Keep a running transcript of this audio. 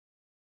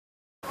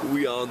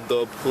We on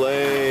the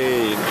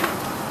plane.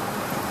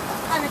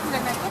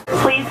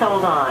 Please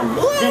hold on.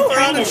 The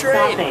train is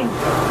stopping.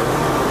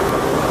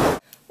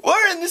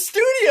 We're in the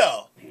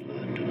studio.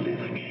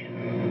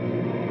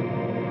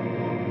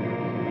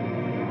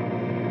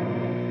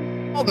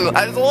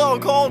 It's a little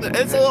cold.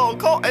 It's a little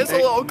cold. It's a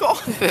little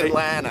cold in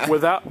Atlanta.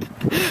 Without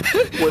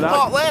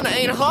Atlanta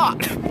ain't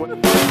hot.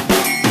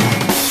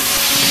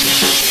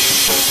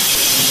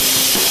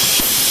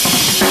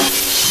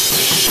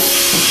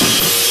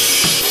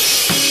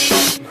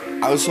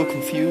 I was so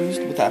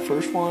confused with that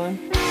first one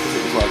because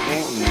it was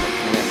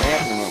like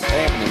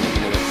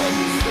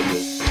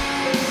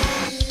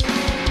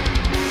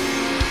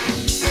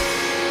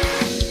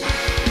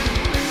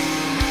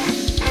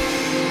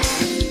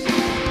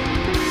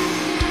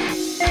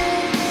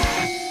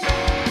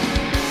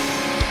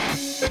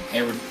Hey,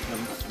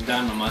 I'm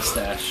dyeing my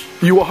mustache.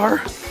 You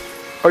are?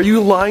 Are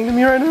you lying to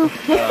me right now?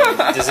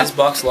 Does this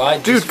box lie?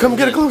 Dude, come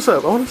get a close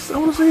up. I want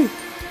to see.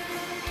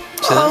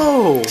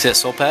 Oh, Is that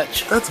soul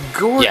patch? that's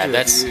gorgeous. Yeah,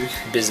 that's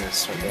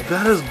business right there.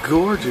 That is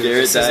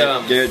gorgeous.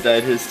 Garrett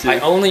dyed his too. I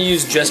only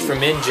use Just for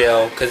Men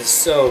gel because it's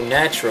so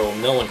natural,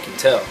 no one can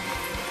tell.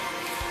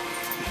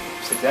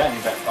 Just like that in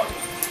your back pocket.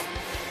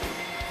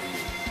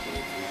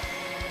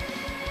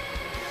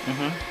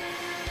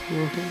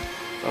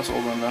 That's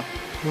old one though.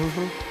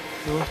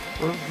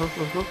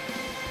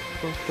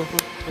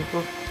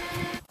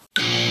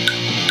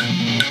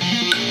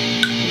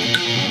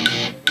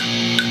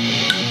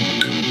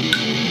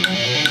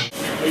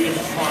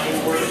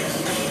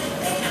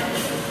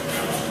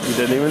 You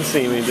didn't even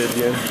see me, did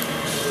you?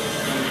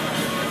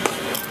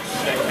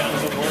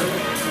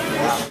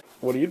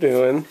 What are you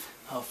doing?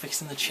 Oh,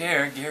 fixing the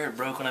chair. Garrett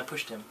broke when I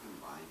pushed him.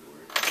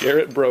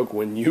 Garrett broke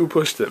when you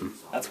pushed him.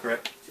 That's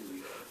correct.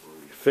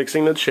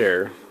 Fixing the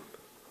chair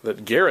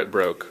that Garrett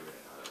broke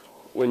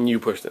when you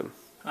pushed him.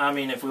 I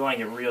mean, if we want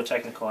to get real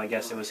technical, I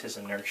guess it was his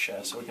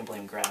inertia, so we can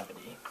blame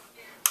gravity.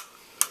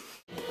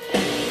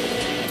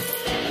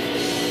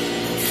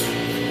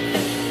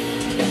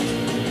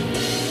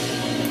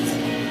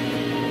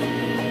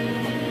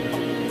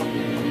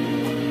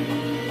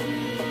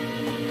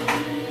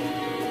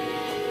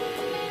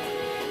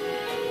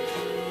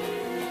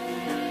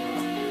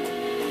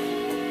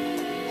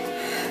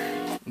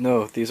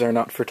 No, these are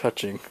not for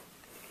touching.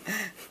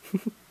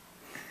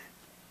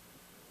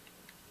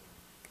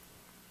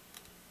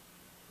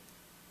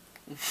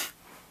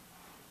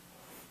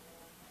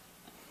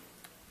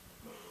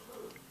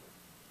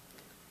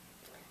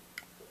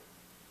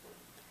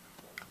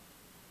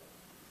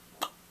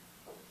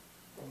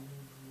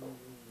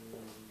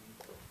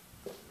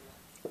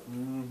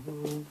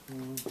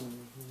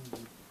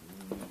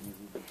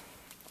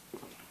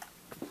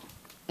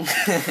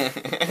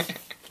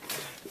 I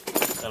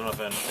don't know if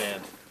I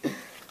understand.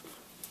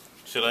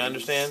 Should I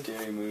understand?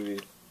 Scary movie.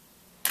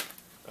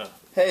 Oh.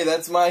 Hey,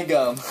 that's my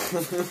gum.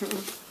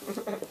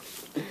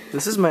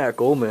 This is Matt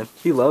Goldman.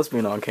 He loves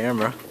being on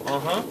camera.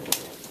 Uh-huh.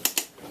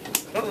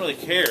 I don't really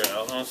care,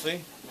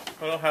 honestly.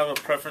 I don't have a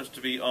preference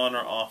to be on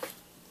or off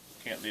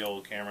the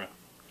old camera.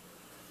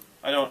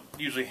 I don't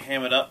usually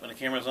ham it up when the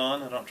camera's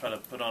on. I don't try to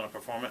put on a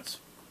performance.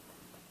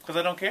 Because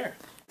I don't care.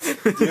 Do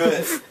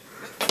it.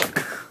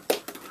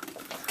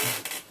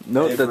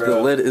 Note Hey, that bro.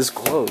 the lid is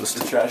closed.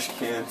 The trash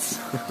cans.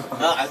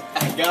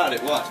 I got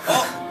it. Watch.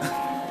 Oh!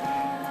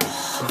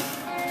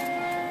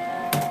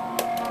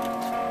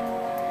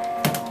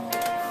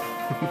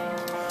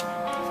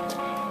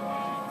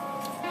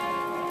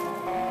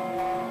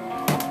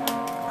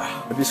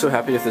 I'd be so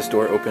happy if this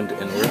door opened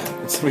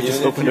inward. So we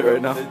just opened it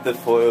right now. The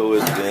foil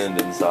was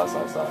bend and saw.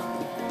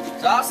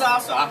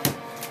 Saw.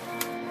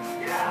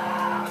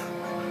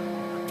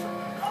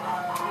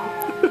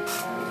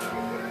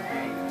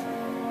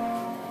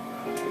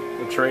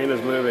 The train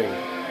is moving.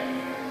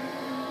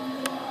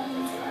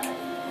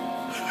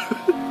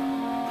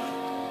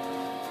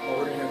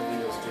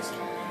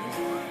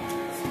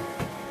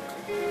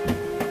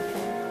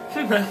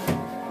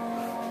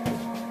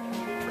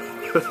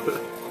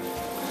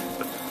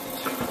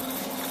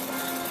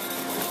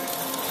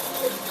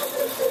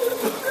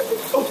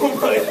 Oh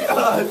my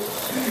god!